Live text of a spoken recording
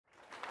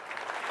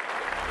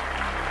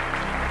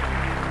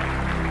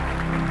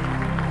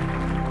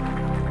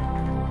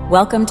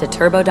Welcome to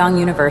Turbodong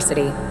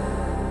University.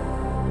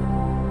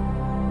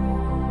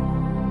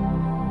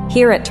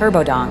 Here at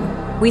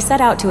Turbodong, we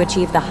set out to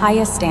achieve the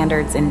highest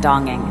standards in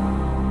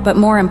donging. But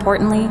more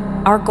importantly,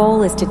 our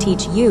goal is to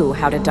teach you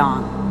how to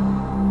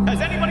dong. Has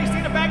anybody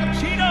seen a bag of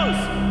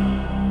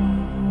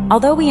Cheetos?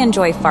 Although we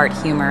enjoy fart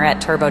humor at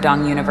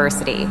Turbodong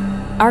University,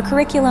 our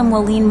curriculum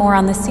will lean more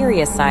on the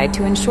serious side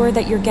to ensure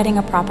that you're getting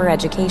a proper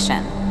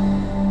education.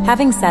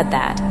 Having said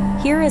that,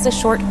 here is a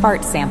short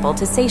fart sample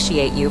to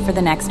satiate you for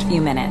the next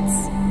few minutes.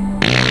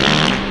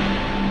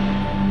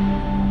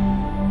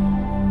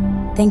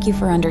 Thank you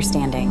for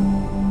understanding.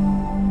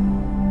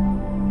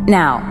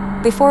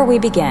 Now, before we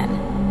begin,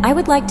 I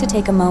would like to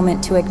take a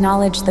moment to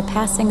acknowledge the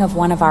passing of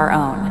one of our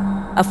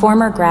own, a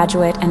former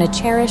graduate and a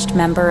cherished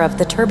member of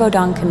the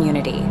Turbodong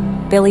community,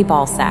 Billy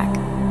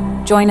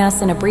Balsack. Join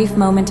us in a brief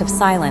moment of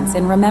silence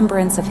in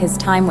remembrance of his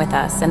time with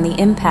us and the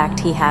impact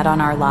he had on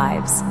our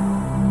lives.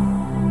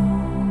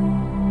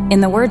 In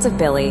the words of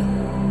Billy,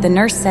 the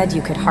nurse said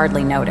you could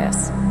hardly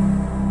notice.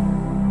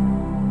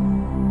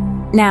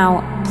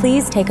 Now,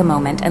 please take a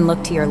moment and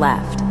look to your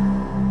left.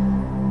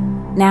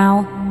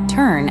 Now,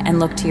 turn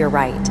and look to your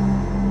right.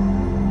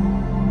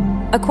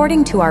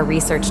 According to our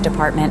research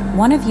department,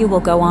 one of you will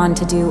go on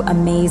to do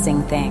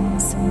amazing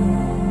things.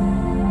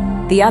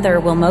 The other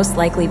will most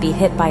likely be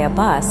hit by a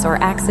bus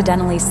or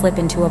accidentally slip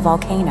into a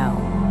volcano.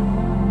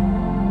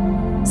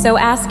 So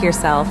ask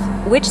yourself,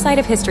 which side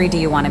of history do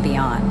you want to be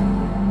on?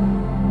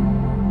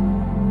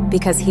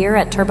 Because here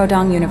at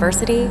Turbodong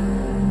University,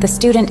 the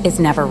student is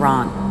never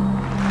wrong.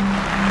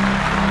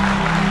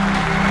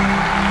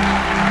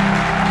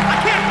 I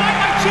can't find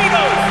my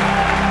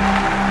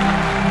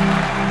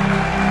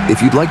Cheetos!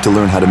 If you'd like to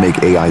learn how to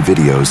make AI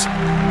videos,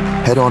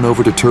 head on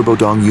over to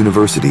Turbodong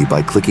University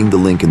by clicking the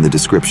link in the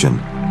description.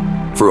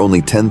 For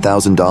only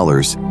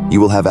 $10,000, you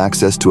will have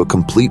access to a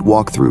complete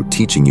walkthrough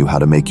teaching you how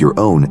to make your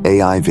own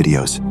AI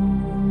videos.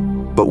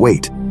 But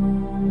wait.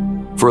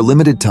 For a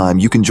limited time,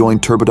 you can join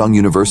Turbodong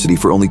University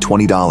for only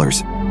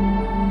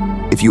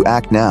 $20. If you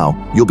act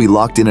now, you'll be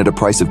locked in at a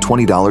price of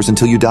 $20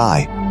 until you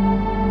die.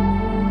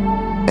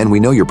 And we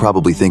know you're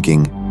probably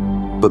thinking,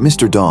 but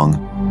Mr.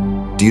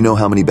 Dong, do you know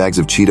how many bags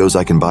of Cheetos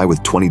I can buy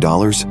with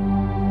 $20?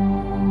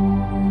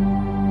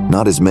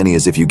 Not as many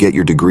as if you get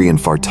your degree in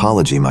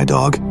fartology, my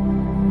dog.